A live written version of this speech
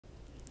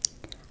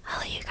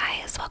Hello you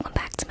guys, welcome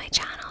back to my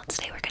channel.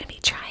 Today we're going to be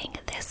trying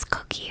this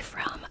cookie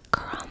from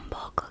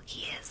Crumbl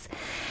Cookies.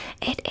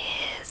 It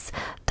is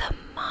the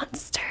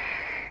monster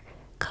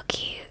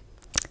cookie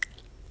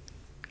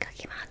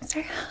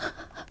monster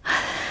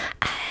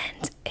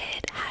and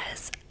it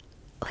has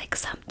like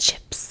some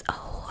chips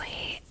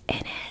Ahoy in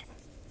it.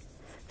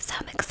 So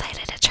I'm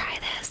excited to try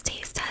this,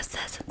 taste test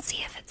this, and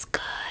see if it's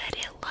good.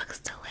 It looks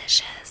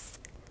delicious.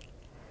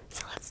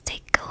 So let's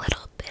take a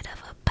little bit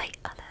of a bite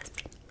of this.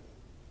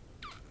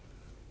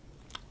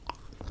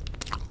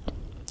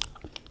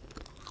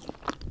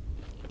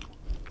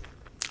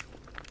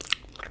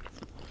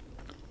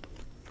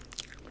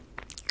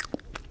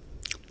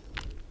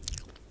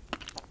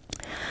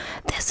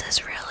 This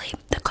is really,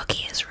 the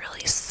cookie is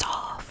really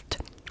soft,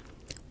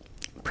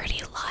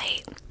 pretty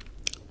light.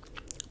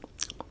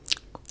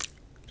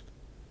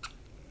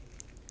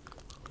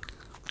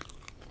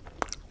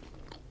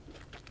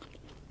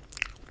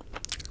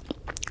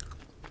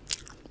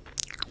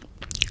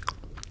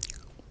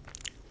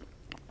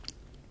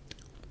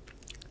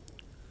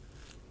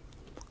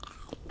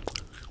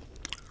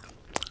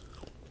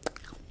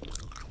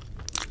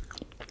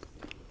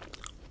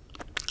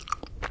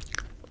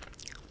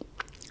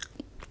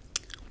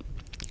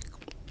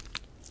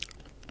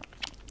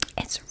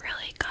 It's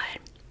really good.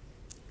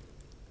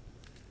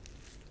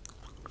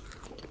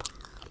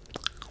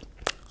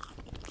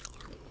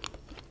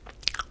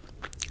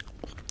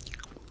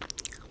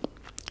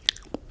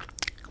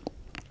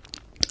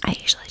 I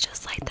usually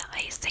just like the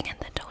icing and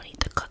then don't eat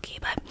the cookie,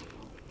 but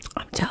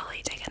I'm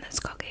totally taking this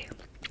cookie.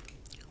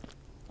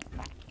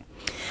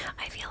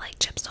 I feel like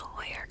Chips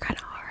Ahoy are kind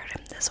of hard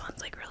and this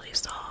one's like really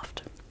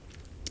soft.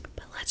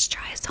 But let's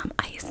try some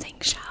icing,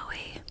 shall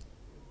we?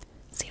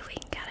 See if we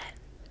can get it.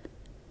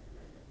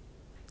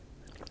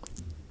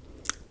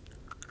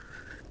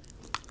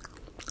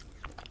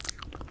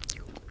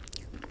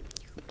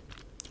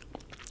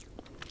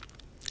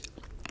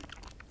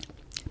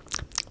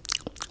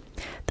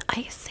 The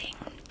icing,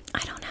 I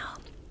don't know.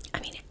 I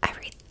mean,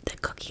 the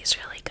cookie's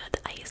really good.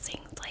 The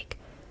icing's like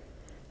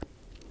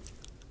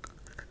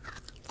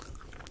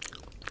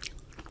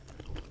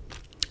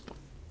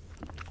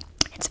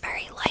it's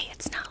very light.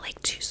 It's not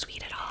like too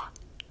sweet at all.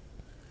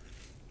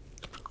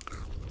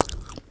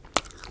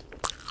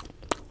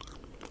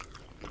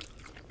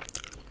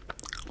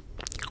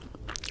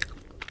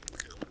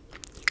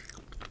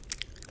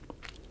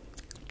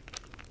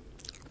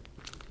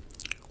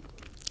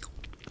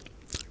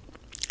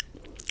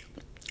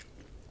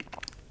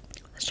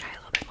 Let's try a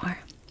little bit more.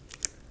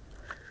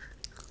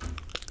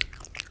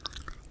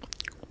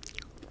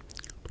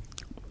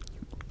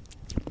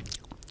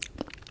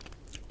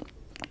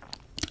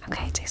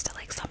 Okay, it tasted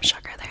like some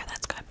sugar there.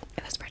 That's good.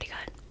 It was pretty good.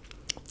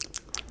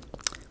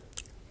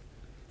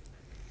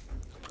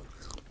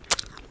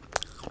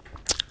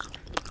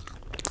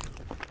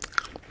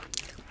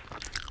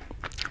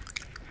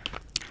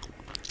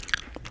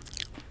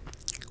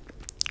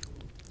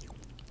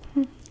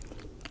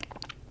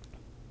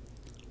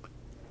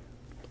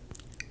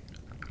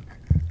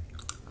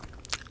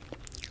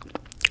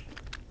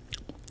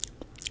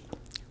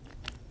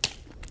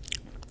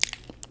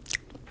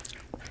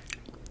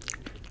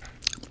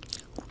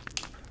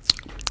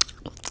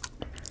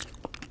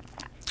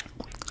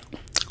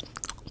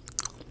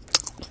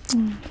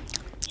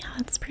 Yeah,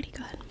 that's pretty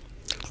good.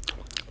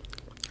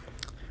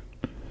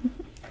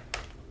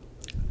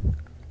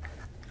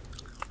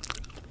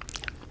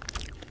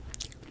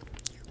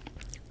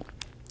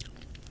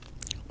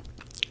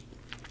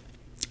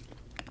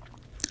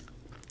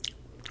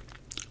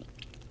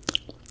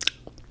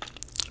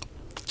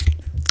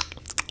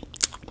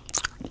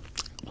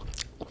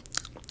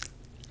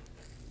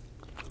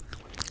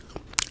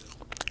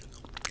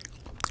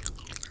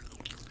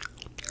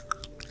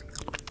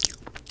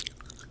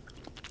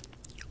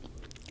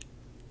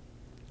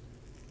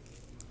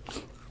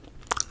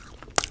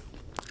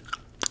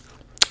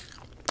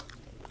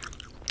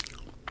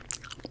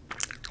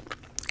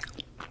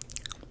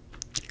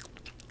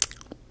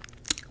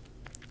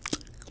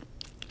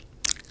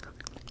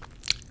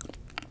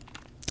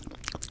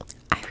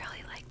 I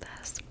really like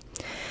this.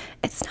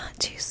 It's not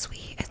too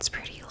sweet. It's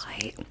pretty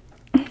light.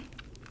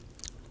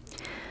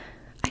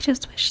 I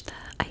just wish the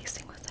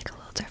icing was like a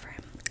little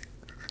different.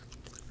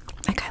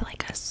 Like I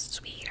like a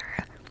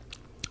sweeter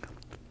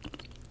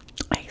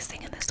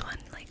icing in this one.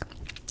 Like,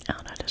 I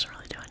don't know, it doesn't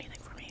really do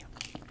anything for me.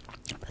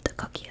 But the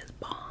cookie is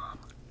bomb.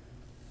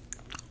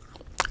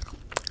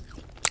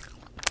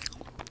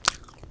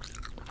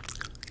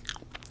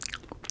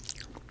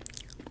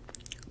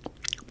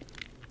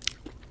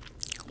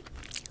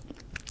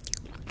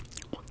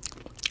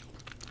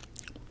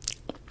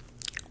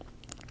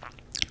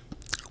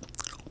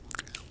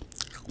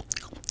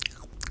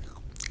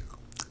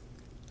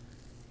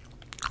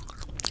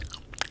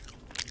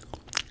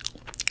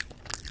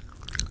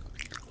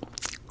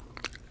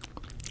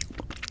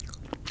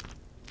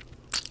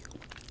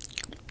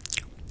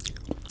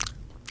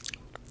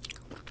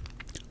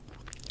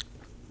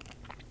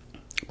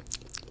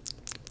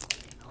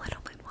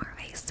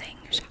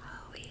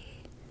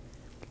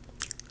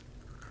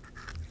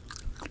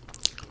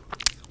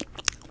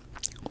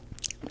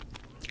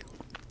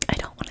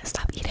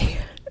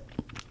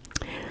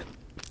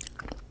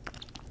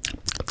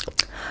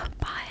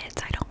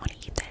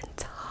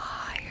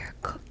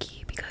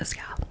 this,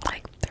 y'all.